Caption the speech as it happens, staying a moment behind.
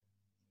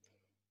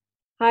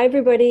Hi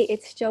everybody,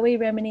 it's Joey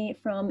Remini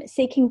from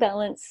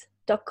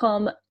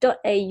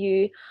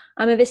seekingbalance.com.au.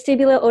 I'm a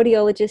vestibular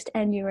audiologist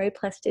and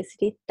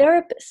neuroplasticity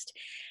therapist.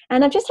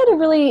 And I've just had a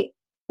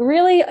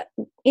really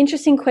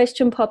interesting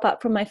question pop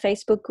up from my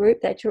Facebook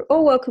group that you're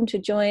all welcome to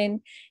join,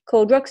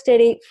 called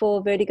Rocksteady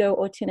for Vertigo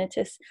or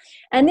Tinnitus.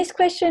 And this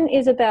question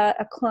is about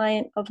a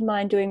client of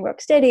mine doing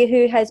Rocksteady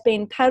who has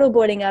been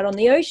paddleboarding out on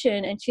the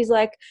ocean, and she's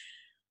like,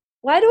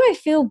 why do I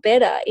feel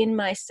better in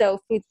myself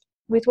with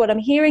what I'm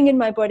hearing in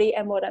my body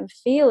and what I'm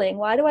feeling?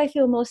 Why do I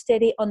feel more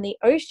steady on the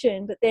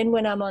ocean, but then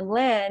when I'm on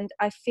land,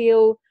 I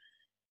feel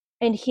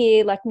and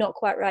hear like not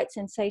quite right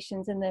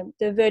sensations, and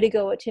the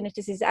vertigo or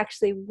tinnitus is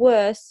actually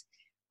worse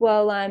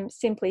while I'm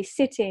simply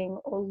sitting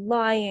or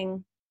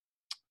lying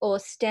or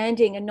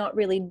standing and not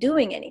really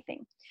doing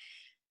anything?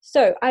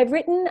 So I've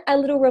written a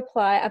little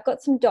reply. I've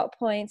got some dot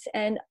points,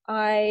 and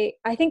I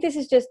think this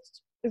is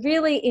just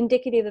really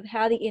indicative of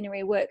how the inner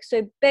ear works.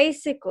 So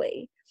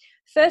basically,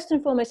 first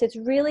and foremost, it's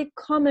really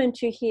common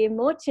to hear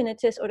more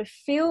tinnitus or to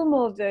feel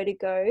more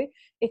vertigo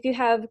if you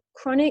have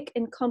chronic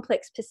and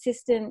complex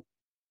persistent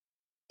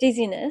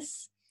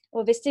dizziness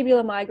or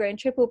vestibular migraine,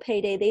 triple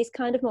PD, these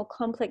kind of more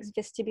complex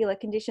vestibular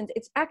conditions.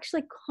 It's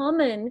actually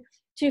common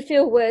to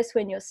feel worse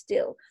when you're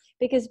still,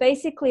 because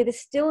basically the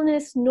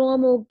stillness,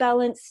 normal,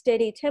 balanced,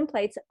 steady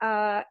templates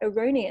are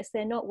erroneous.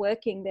 They're not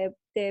working.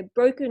 They're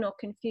broken or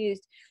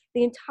confused.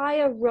 The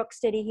entire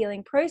Rocksteady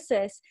healing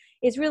process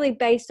is really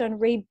based on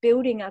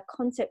rebuilding our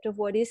concept of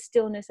what is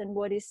stillness and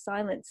what is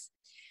silence.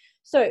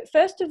 So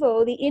first of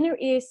all, the inner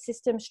ear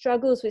system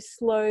struggles with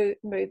slow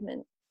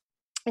movement.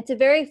 It's a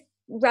very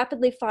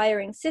rapidly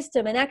firing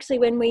system, and actually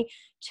when we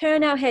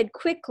turn our head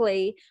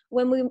quickly,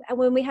 when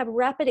we have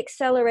rapid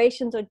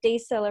accelerations or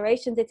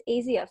decelerations, it's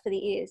easier for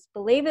the ears.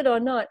 Believe it or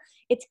not,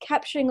 it's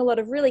capturing a lot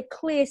of really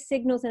clear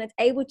signals, and it's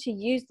able to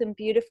use them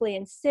beautifully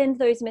and send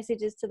those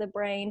messages to the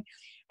brain,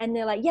 and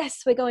they're like,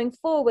 yes, we're going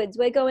forwards,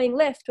 we're going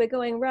left, we're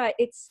going right.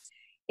 It's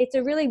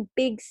a really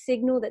big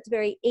signal that's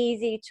very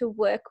easy to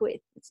work with.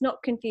 It's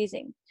not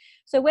confusing.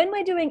 So when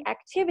we're doing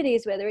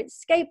activities, whether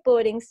it's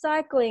skateboarding,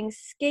 cycling,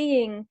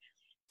 skiing,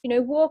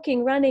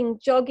 walking, running,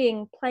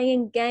 jogging,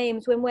 playing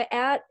games, when we're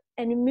out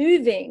and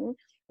moving,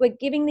 we're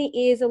giving the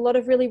ears a lot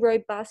of really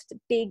robust,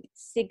 big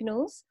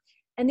signals.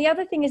 And the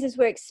other thing is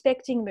we're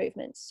expecting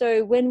movement.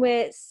 So when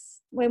we're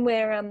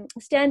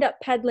stand-up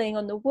paddling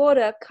on the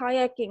water,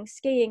 kayaking,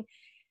 skiing,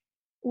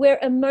 we're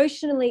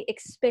emotionally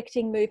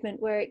expecting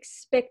movement. We're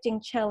expecting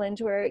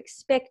challenge. We're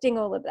expecting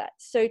all of that.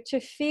 So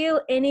to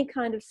feel any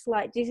kind of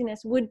slight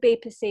dizziness would be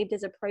perceived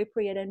as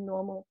appropriate and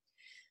normal.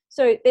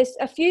 So there's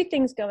a few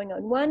things going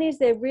on. One is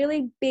they're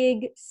really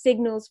big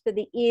signals for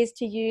the ears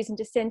to use and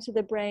to send to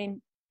the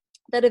brain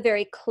that are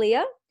very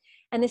clear.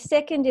 And the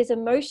second is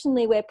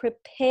emotionally, we're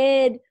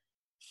prepared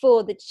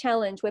for the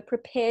challenge. We're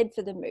prepared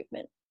for the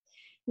movement.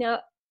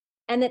 Now,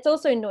 and it's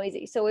also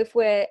noisy. So if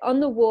we're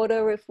on the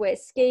water, if we're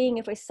skiing,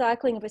 if we're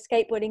cycling, if we're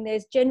skateboarding,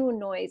 there's general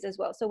noise as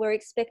well. So we're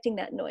expecting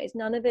that noise.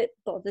 None of it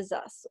bothers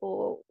us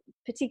or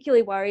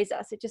particularly worries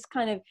us. It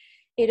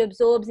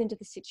absorbs into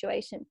the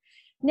situation.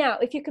 Now,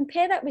 if you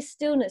compare that with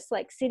stillness,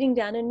 like sitting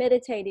down and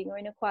meditating, or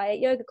in a quiet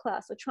yoga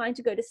class, or trying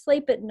to go to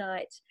sleep at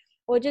night,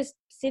 or just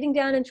sitting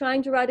down and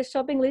trying to write a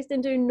shopping list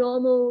and do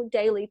normal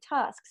daily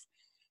tasks,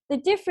 the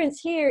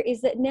difference here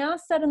is that now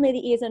suddenly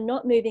the ears are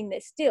not moving,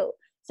 they're still.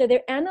 So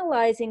they're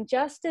analyzing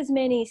just as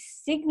many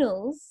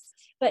signals,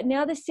 but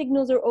now the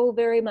signals are all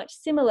very much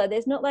similar.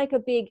 There's not like a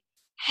big,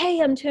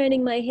 hey, I'm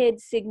turning my head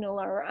signal,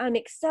 or I'm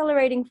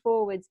accelerating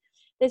forwards.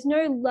 There's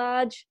no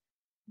large,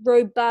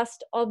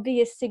 robust,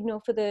 obvious signal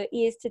for the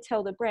ears to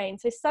tell the brain.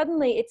 So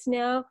suddenly it's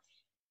now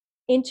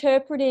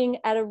interpreting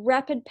at a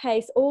rapid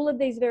pace all of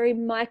these very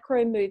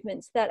micro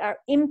movements that are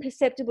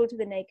imperceptible to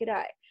the naked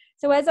eye.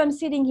 So as I'm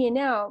sitting here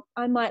now,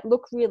 I might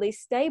look really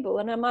stable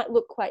and I might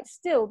look quite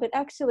still, but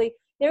actually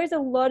there is a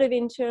lot of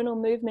internal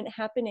movement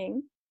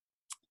happening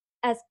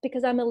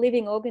because I'm a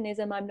living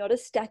organism. I'm not a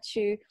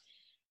statue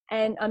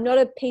and I'm not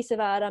a piece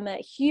of art. I'm a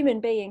human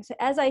being. So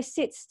as I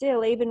sit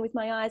still, even with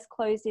my eyes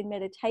closed in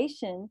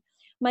meditation,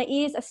 my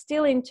ears are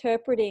still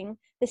interpreting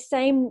they're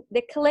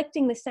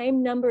collecting the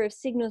same number of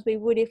signals we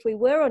would if we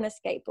were on a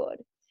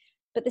skateboard.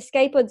 But the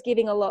skateboard's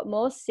giving a lot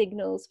more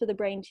signals for the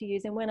brain to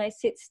use. And when I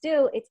sit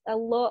still, it's a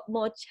lot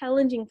more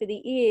challenging for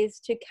the ears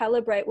to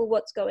calibrate, well,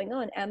 what's going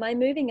on? Am I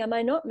moving? Am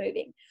I not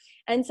moving?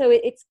 And so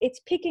it's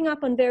picking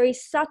up on very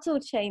subtle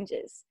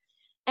changes.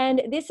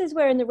 And this is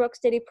where in the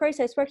Rocksteady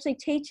process, we're actually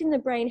teaching the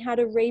brain how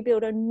to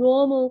rebuild a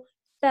normal,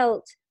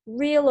 felt,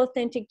 real,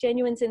 authentic,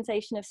 genuine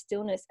sensation of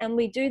stillness. And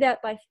we do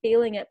that by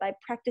feeling it, by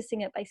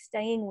practicing it, by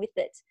staying with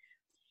it.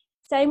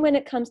 Same when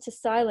it comes to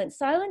silence.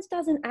 Silence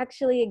doesn't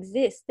actually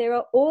exist. There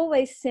are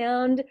always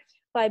sound,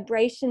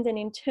 vibrations, and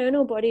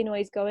internal body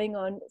noise going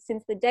on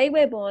since the day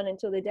we're born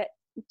until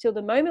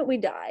the moment we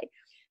die.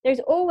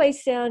 There's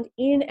always sound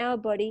in our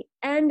body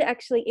and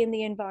actually in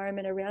the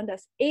environment around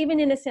us.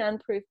 Even in a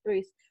soundproof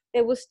booth,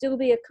 there will still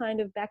be a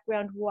kind of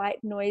background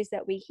white noise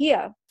that we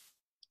hear.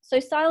 So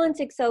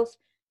silence itself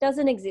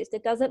doesn't exist.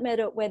 It doesn't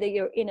matter whether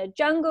you're in a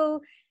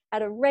jungle,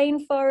 at a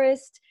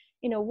rainforest,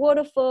 in a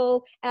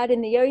waterfall, out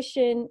in the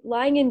ocean,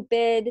 lying in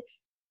bed,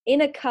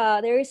 in a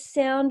car. There is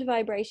sound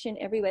vibration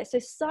everywhere. So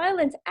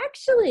silence,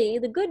 actually,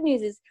 the good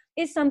news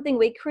is something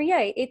we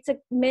create. It's a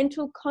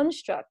mental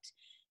construct.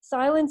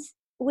 Silence,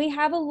 we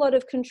have a lot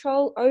of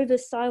control over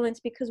silence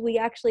because we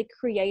actually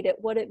create it,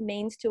 what it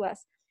means to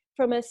us.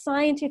 From a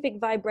scientific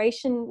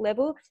vibration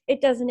level, it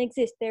doesn't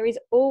exist. There is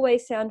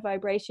always sound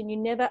vibration. You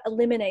never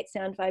eliminate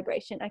sound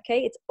vibration,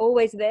 okay? It's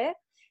always there.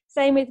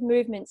 Same with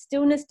movement.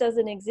 Stillness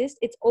doesn't exist.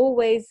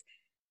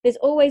 There's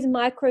always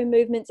micro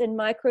movements and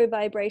micro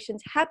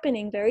vibrations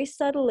happening very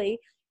subtly,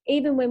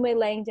 even when we're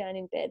laying down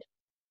in bed.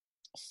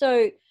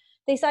 So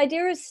this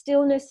idea of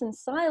stillness and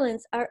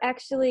silence are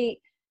actually,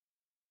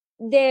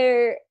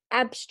 they're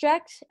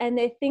abstract, and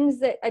they're things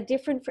that are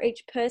different for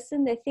each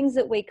person. They're things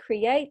that we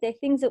create, they're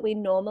things that we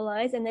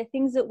normalize, and they're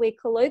things that we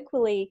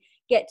colloquially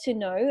get to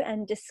know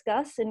and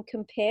discuss and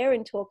compare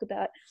and talk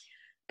about.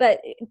 But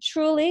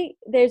truly,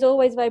 there's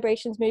always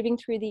vibrations moving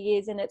through the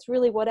ears, and it's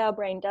really what our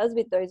brain does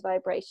with those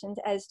vibrations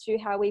as to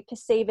how we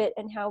perceive it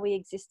and how we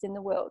exist in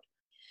the world.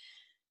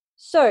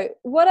 So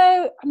what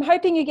I'm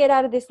hoping you get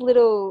out of this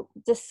little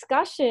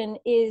discussion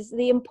is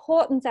the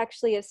importance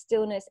actually of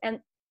stillness and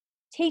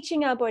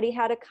teaching our body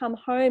how to come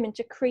home and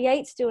to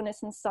create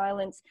stillness and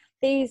silence.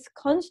 These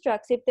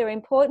constructs, if they're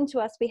important to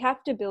us, we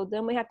have to build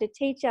them. We have to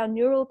teach our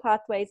neural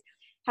pathways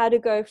how to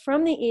go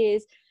from the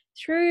ears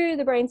through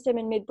the brainstem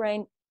and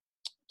midbrain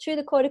to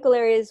the cortical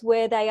areas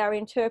where they are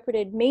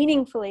interpreted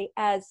meaningfully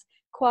as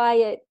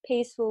quiet,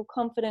 peaceful,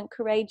 confident,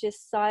 courageous,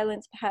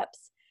 silence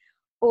perhaps,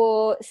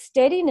 or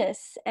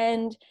steadiness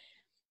and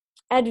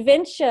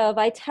adventure,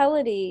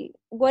 vitality,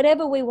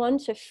 whatever we want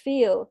to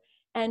feel.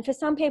 And for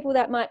some people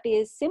that might be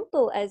as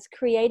simple as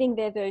creating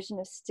their version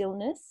of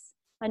stillness.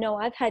 I know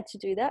I've had to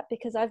do that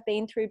because I've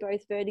been through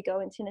both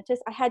vertigo and tinnitus.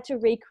 I had to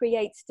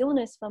recreate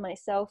stillness for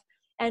myself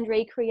and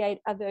recreate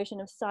a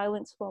version of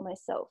silence for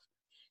myself.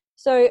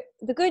 So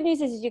the good news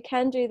is you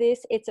can do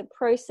this. It's a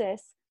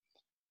process,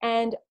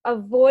 and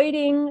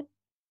avoiding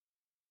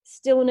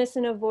stillness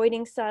and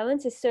avoiding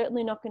silence is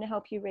certainly not going to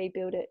help you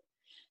rebuild it.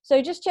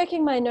 So just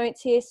checking my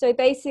notes here. So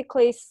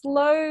basically,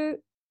 slow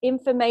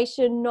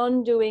information,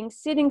 non-doing,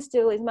 sitting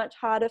still is much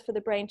harder for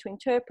the brain to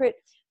interpret.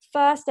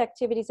 Fast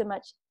activities are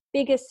much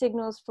bigger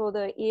signals for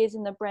the ears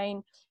and the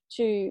brain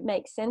to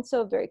make sense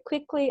of very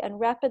quickly and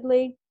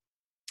rapidly.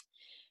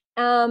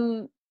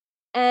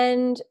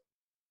 And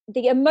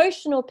the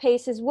emotional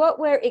piece is what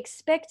we're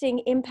expecting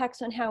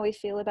impacts on how we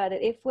feel about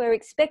it. If we're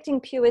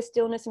expecting pure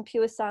stillness and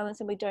pure silence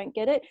and we don't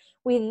get it,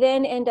 we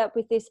then end up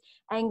with this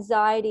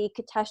anxiety,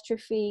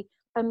 catastrophe,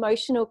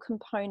 emotional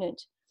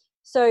component.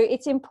 So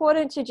it's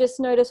important to just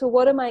notice, well,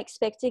 what am I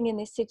expecting in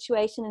this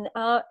situation? And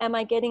am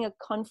I getting a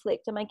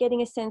conflict? Am I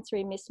getting a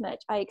sensory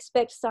mismatch? I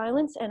expect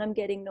silence and I'm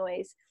getting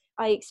noise.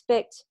 I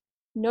expect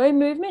no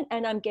movement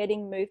and I'm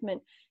getting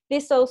movement.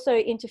 This also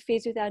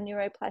interferes with our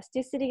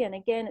neuroplasticity. And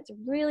again, it's a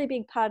really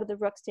big part of the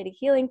Rocksteady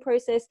healing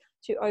process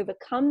to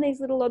overcome these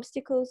little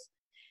obstacles.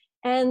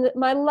 And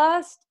my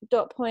last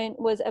dot point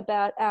was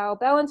about our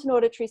balance and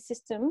auditory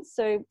systems.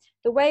 So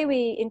the way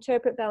we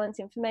interpret balance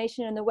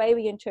information and the way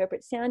we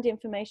interpret sound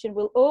information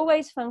will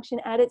always function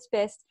at its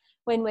best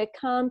when we're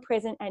calm,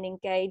 present, and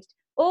engaged.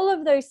 All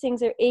of those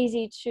things are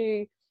easy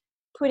to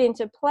put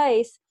into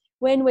place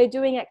when we're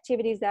doing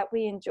activities that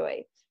we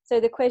enjoy. So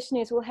the question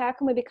is, well, how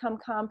can we become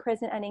calm,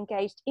 present, and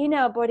engaged in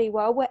our body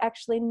while we're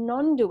actually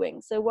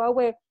non-doing? So while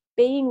we're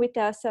being with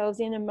ourselves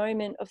in a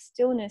moment of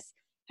stillness,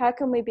 how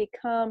can we be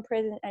calm,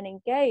 present, and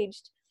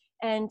engaged,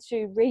 and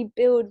to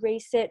rebuild,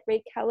 reset,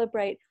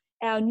 recalibrate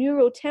our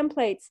neural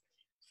templates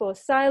for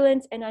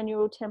silence and our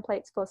neural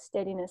templates for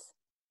steadiness?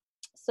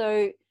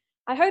 So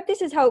I hope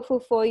this is helpful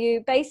for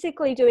you.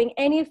 Basically, doing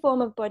any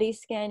form of body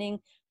scanning,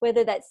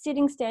 whether that's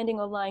sitting, standing,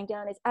 or lying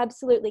down, is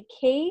absolutely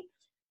key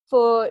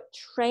for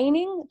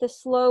training the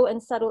slow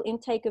and subtle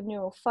intake of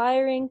neural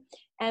firing.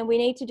 And we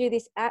need to do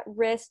this at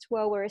rest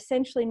while we're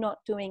essentially not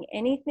doing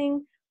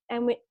anything.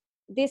 And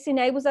this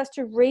enables us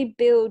to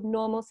rebuild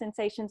normal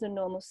sensations and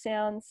normal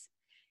sounds.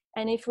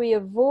 And if we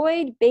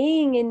avoid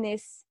being in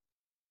this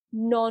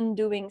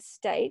non-doing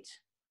state,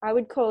 I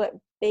would call it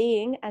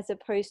being as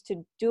opposed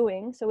to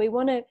doing. So we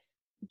want to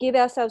give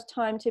ourselves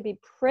time to be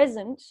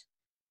present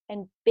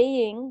and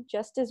being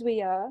just as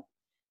we are.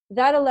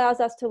 That allows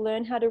us to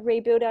learn how to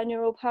rebuild our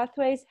neural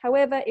pathways.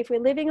 However, if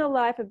we're living a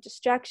life of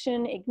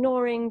distraction,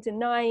 ignoring,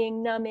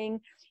 denying,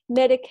 numbing,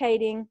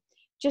 medicating,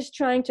 just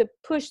trying to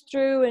push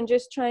through and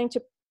just trying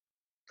to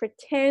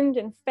pretend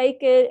and fake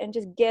it and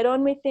just get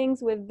on with things,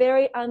 we're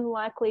very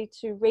unlikely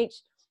to reach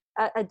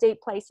a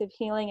deep place of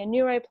healing. And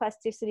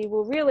neuroplasticity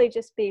will really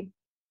just be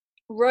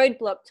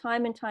roadblocked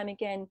time and time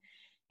again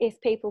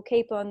if people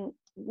keep on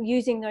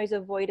using those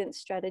avoidance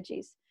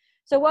strategies.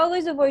 So while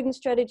those avoidance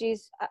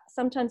strategies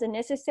sometimes are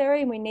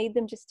necessary and we need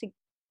them just to,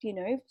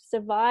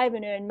 survive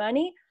and earn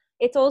money,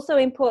 it's also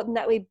important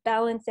that we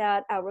balance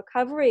out our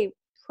recovery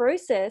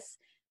process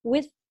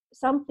with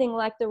something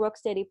like the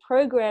Rocksteady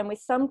program, with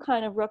some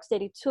kind of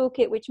Rocksteady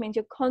toolkit, which means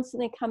you're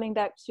constantly coming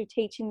back to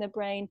teaching the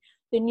brain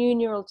the new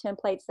neural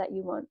templates that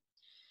you want.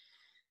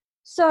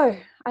 So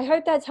I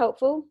hope that's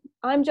helpful.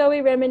 I'm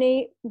Joey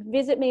Remini.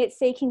 Visit me at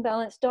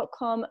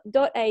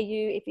seekingbalance.com.au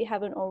if you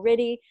haven't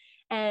already,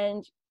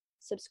 and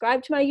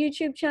subscribe to my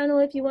YouTube channel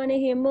if you want to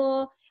hear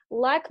more.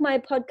 Like my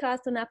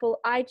podcast on Apple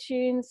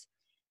iTunes.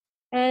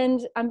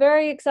 And I'm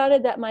very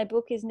excited that my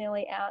book is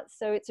nearly out.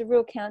 So it's a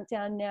real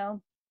countdown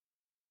now.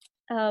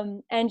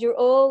 And you're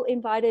all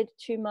invited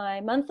to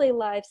my monthly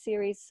live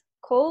series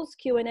calls,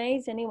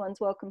 Q&As. Anyone's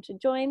welcome to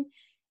join.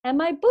 And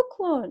my book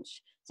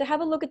launch. So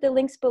have a look at the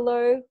links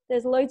below.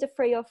 There's loads of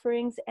free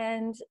offerings,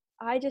 and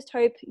I just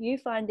hope you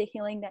find the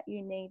healing that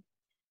you need.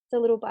 So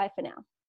a little bye for now.